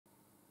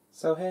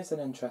So here's an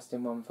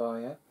interesting one for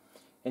you.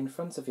 In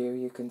front of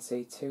you can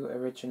see two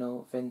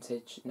original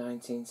vintage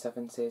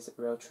 1970s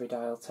rotary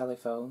dial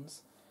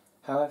telephones.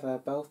 However,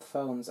 both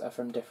phones are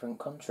from different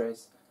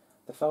countries.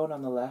 The phone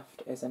on the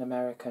left is an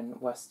American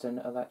Western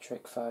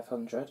Electric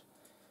 500,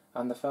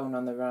 and the phone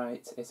on the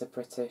right is a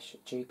British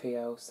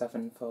GPO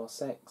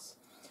 746.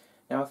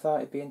 Now I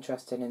thought it'd be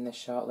interesting in this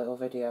short little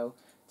video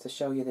to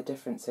show you the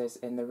differences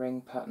in the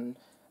ring pattern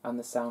and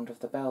the sound of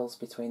the bells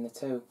between the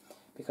two,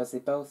 because they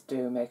both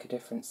do make a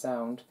different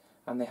sound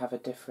and they have a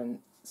different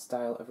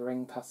style of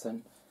ring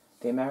pattern.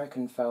 The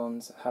American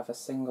phones have a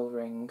single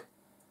ring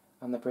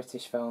and the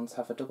British phones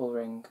have a double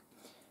ring.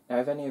 Now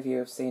if any of you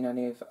have seen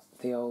any of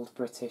the old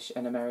British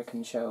and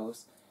American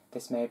shows,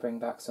 this may bring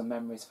back some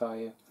memories for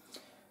you.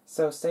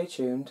 So stay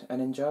tuned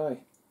and enjoy.